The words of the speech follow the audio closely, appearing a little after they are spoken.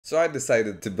So I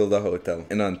decided to build a hotel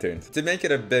in Unturned. To make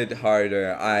it a bit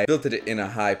harder, I built it in a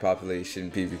high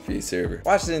population PvP server.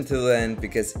 Watch it until the end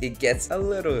because it gets a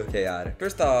little chaotic.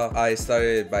 First off, I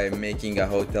started by making a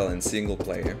hotel in single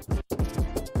player.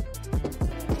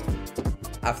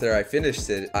 After I finished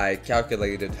it, I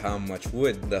calculated how much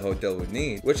wood the hotel would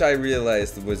need, which I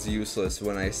realized was useless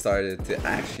when I started to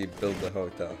actually build the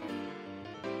hotel.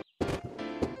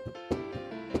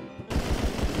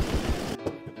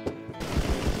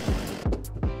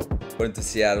 Went to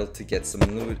Seattle to get some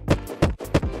loot,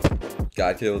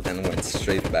 got killed, and went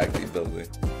straight back to the building.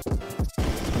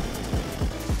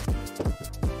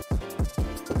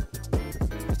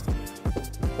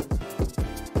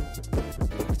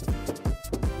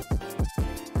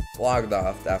 Logged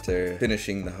off after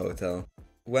finishing the hotel.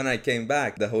 When I came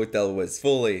back, the hotel was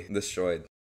fully destroyed.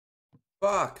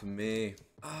 Fuck me.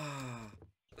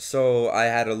 So I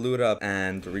had to loot up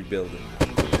and rebuild it.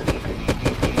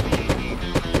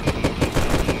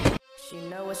 She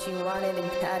know what she wanted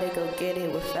and had to go get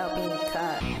it without being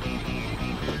caught.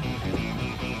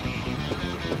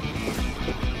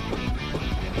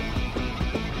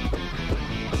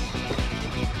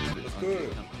 Let's go.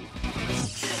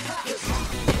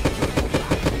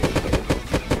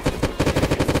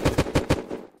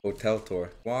 Hotel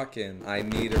tour. Walk in. I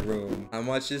need a room. How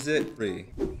much is it? Free.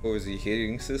 Cozy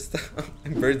heating system.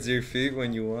 Birds your feet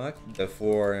when you walk. The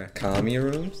 4 commie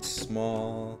rooms.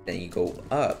 Small. Then you go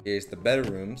up. Here's the better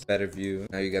rooms. Better view.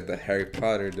 Now you got the Harry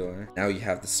Potter door. Now you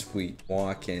have the suite.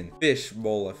 Walk in.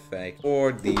 Fishbowl effect.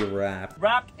 4D wrap.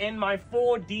 Wrapped in my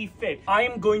 4D fit, I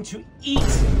am going to eat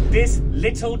this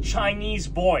little Chinese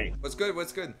boy. What's good?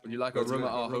 What's good? Would you like a room at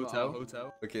our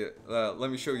hotel? Okay,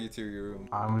 let me show you to your room.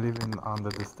 I'm living under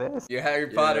the stairs. You're Harry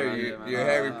Potter. Yeah, You're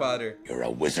Harry Potter. You're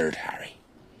a wizard, Harry.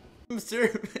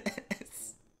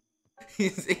 Service.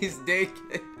 He's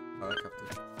naked.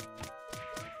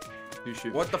 You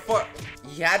shoot. What the fuck?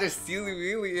 He had a steely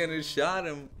wheelie and it shot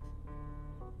him.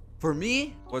 For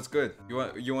me? What's good?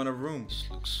 You want a room? This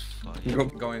looks fun.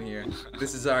 Go in here.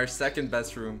 This is our second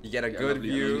best room. You get a good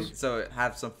view, so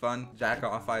have some fun. Jack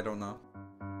off, I don't know.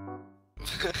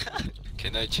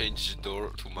 Can I change the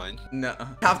door to mine? No.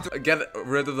 Have to get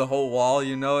rid of the whole wall,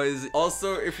 you know. Is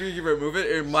also, if you remove it,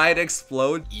 it might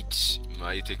explode. It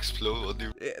might explode. What do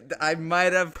you... I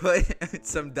might have put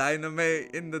some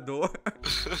dynamite in the door.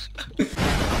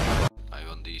 I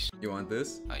want this. You want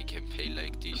this? I can pay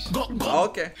like this.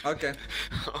 Okay, okay.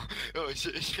 Oh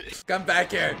shit. Come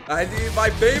back here. I need my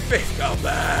baby. Come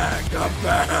back. Come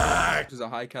back. This is a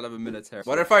high caliber military.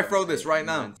 What if I throw this right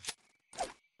now?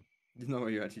 You know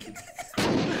what you actually did.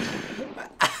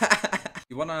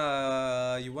 You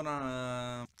wanna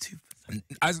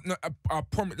As no, I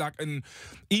promise, like, and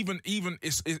even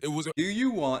it was. Do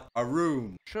you want a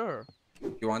room? Sure.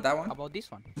 You want that one? How about this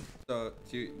one? So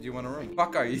do you want a room?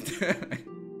 Fuck are you doing?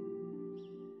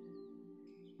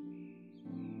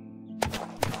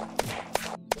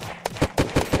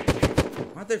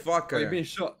 Motherfucker. Oh, you're being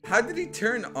shot. How did he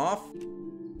turn off?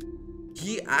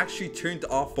 He actually turned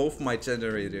off both my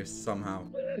generators somehow.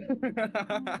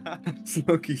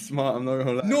 Smokey smart, I'm not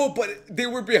gonna lie. No, but they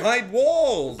were behind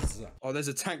walls. Oh, there's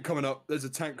a tank coming up. There's a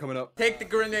tank coming up. Take the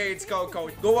grenades, Coco.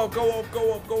 Go up, go up,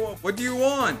 go up, go up. What do you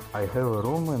want? I have a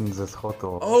room in this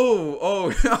hotel.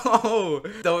 Oh, no.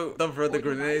 Don't throw the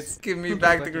grenades. Give me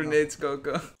back the grenades,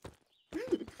 Coco.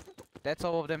 That's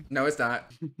all of them. No, it's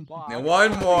not. Wow. Now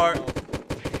one more.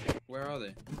 Where are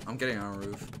they? I'm getting on a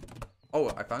roof. Oh,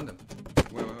 I found him.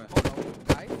 Where?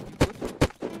 Guys, you good?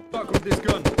 Fuck with this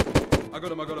gun. I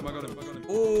got him.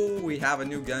 Oh, we have a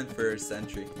new gun for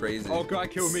Sentry. Crazy. Oh, a guy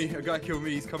killed me.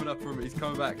 He's coming up from me. He's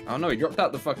coming back. I don't know. He dropped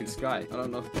out the fucking sky. I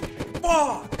don't know.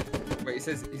 Fuck! Wait, he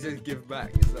says give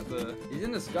back. Is that the? He's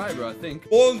in the sky, bro. I think.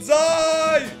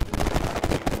 Bonsai!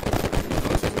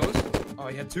 Oh,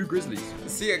 he had 2 grizzlies.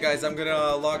 See ya, guys. I'm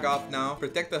gonna log off now.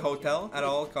 Protect the hotel at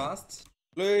all costs.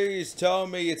 Please tell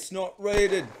me it's not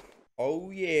raided.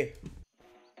 Oh yeah.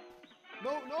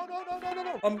 No.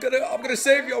 I'm gonna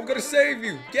save you. I'm gonna save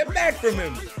you. Get back from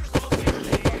him.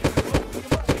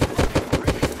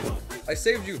 I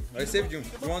saved you.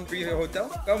 You want to be in a hotel?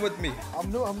 Come with me.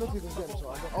 I'm not even getting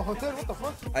so. Oh, hotel, what the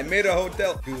fuck? I made a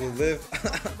hotel. You will live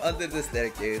under the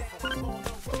staircase.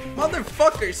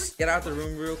 Motherfuckers! Get out the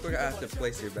room real quick. I have to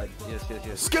place your bed. Yes.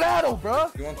 Skedaddle,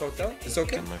 bro! You want hotel? It's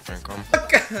okay. Can my friend come?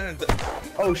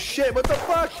 Oh shit, what the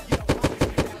fuck?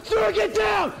 Sir, get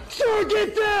down! Sir,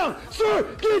 get down!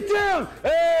 Sir, get down!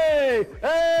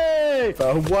 Hey!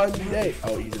 For one day.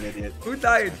 Oh, he's an idiot. Who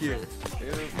died here?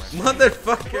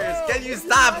 Motherfuckers, can you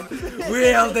stop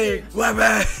wielding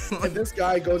weapons? If this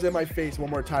guy goes in my face one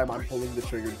more time, I'm pulling the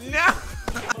trigger. No!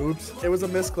 Oops, it was a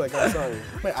misclick. I'm sorry.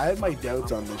 Wait, I have my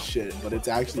doubts on this shit, but it's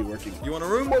actually working. You want a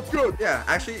room? What's good? Yeah,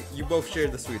 actually, you both share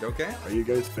the suite, okay? Are you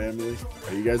guys family?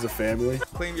 Are you guys a family?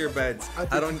 Clean your beds. I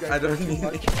think I you don't guys need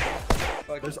are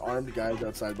it. There's armed guys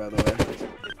outside, by the way.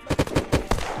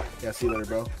 Yeah, see you later,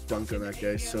 bro. Dunked on that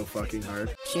guy so fucking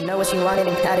hard. She know what she wanted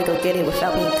and had to go get it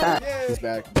without being caught. He's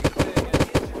back.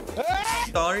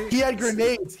 Sorry. He had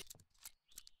grenades.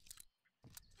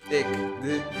 Dick,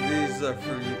 these are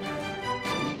for you.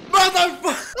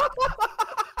 Motherfucker!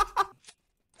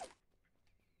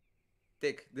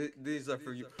 Dick, these are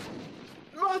for you.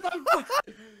 Motherfucker!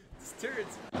 It's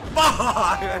turrets.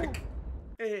 Fuck!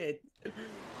 It.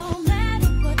 No matter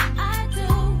what I do,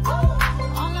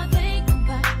 all I think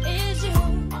about is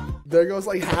you. There goes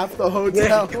like half the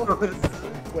hotel. There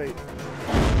Wait.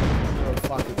 Oh,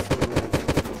 fuck, it's so red.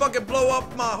 Fucking blow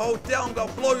up my hotel. I'm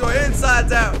gonna blow your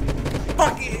insides out.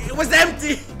 Fuck it was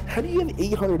empty. How do you have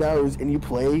 800 hours and you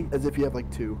play as if you have like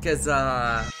 2? Cause